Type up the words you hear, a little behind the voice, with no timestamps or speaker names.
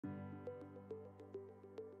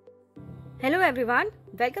Hello everyone,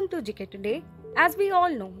 welcome to GK Today. As we all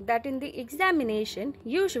know that in the examination,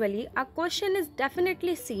 usually a question is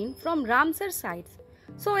definitely seen from Ramsar sites.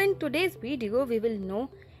 So in today's video, we will know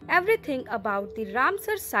everything about the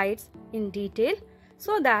Ramsar sites in detail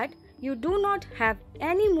so that you do not have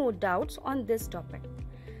any more doubts on this topic.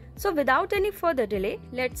 So without any further delay,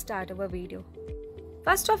 let's start our video.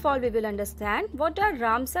 First of all, we will understand what are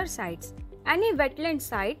Ramsar sites. Any wetland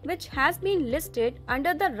site which has been listed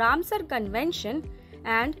under the Ramsar Convention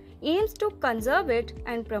and aims to conserve it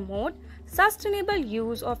and promote sustainable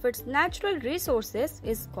use of its natural resources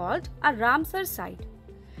is called a Ramsar site.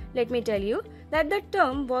 Let me tell you that the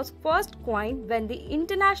term was first coined when the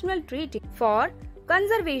International Treaty for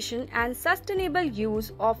Conservation and Sustainable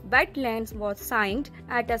Use of Wetlands was signed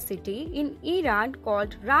at a city in Iran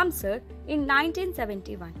called Ramsar in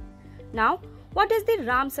 1971. Now, what is the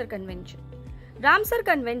Ramsar Convention? Ramsar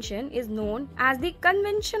Convention is known as the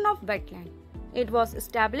Convention of Wetland. It was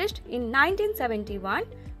established in 1971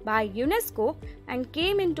 by UNESCO and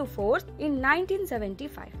came into force in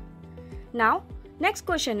 1975. Now, next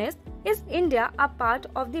question is India a part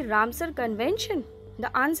of the Ramsar Convention?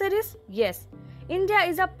 The answer is yes. India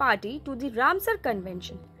is a party to the Ramsar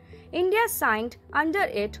Convention. India signed under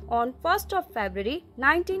it on 1st of February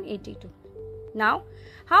 1982. Now,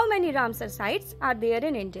 how many Ramsar sites are there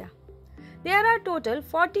in India? There are total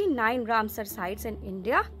 49 Ramsar sites in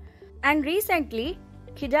India, and recently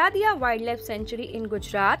Khidadia Wildlife Sanctuary in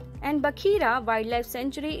Gujarat and Bakhira Wildlife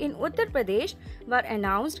Sanctuary in Uttar Pradesh were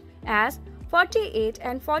announced as 48th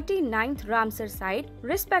and 49th Ramsar site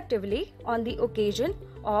respectively on the occasion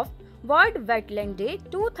of World Wetland Day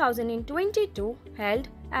 2022 held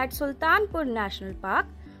at Sultanpur National Park,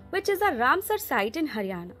 which is a Ramsar site in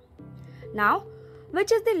Haryana. Now,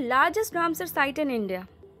 which is the largest Ramsar site in India?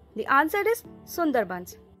 The answer is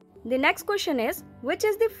Sundarbans. The next question is, which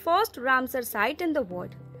is the first Ramsar site in the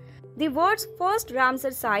world? The world's first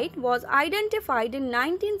Ramsar site was identified in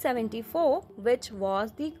 1974, which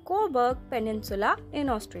was the Coburg Peninsula in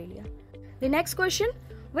Australia. The next question,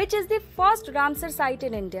 which is the first Ramsar site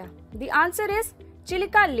in India? The answer is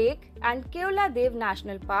Chilka Lake and Keola Dev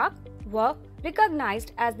National Park were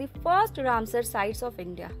recognized as the first Ramsar sites of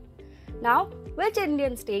India. Now, which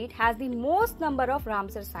Indian state has the most number of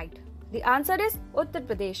Ramsar sites? The answer is Uttar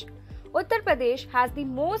Pradesh. Uttar Pradesh has the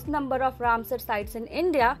most number of Ramsar sites in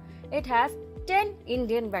India. It has 10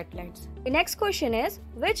 Indian wetlands. The next question is,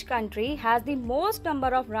 which country has the most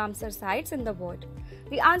number of Ramsar sites in the world?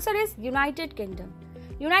 The answer is United Kingdom.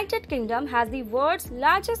 United Kingdom has the world's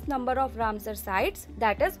largest number of Ramsar sites,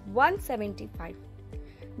 that is 175.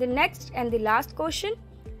 The next and the last question,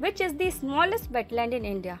 which is the smallest wetland in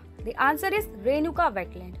India? The answer is Renuka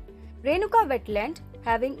Wetland. Renuka Wetland,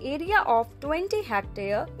 having area of 20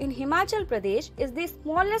 hectares in Himachal Pradesh, is the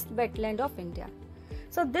smallest wetland of India.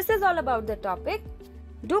 So this is all about the topic.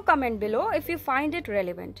 Do comment below if you find it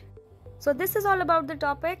relevant. So this is all about the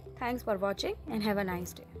topic. Thanks for watching and have a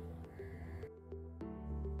nice day.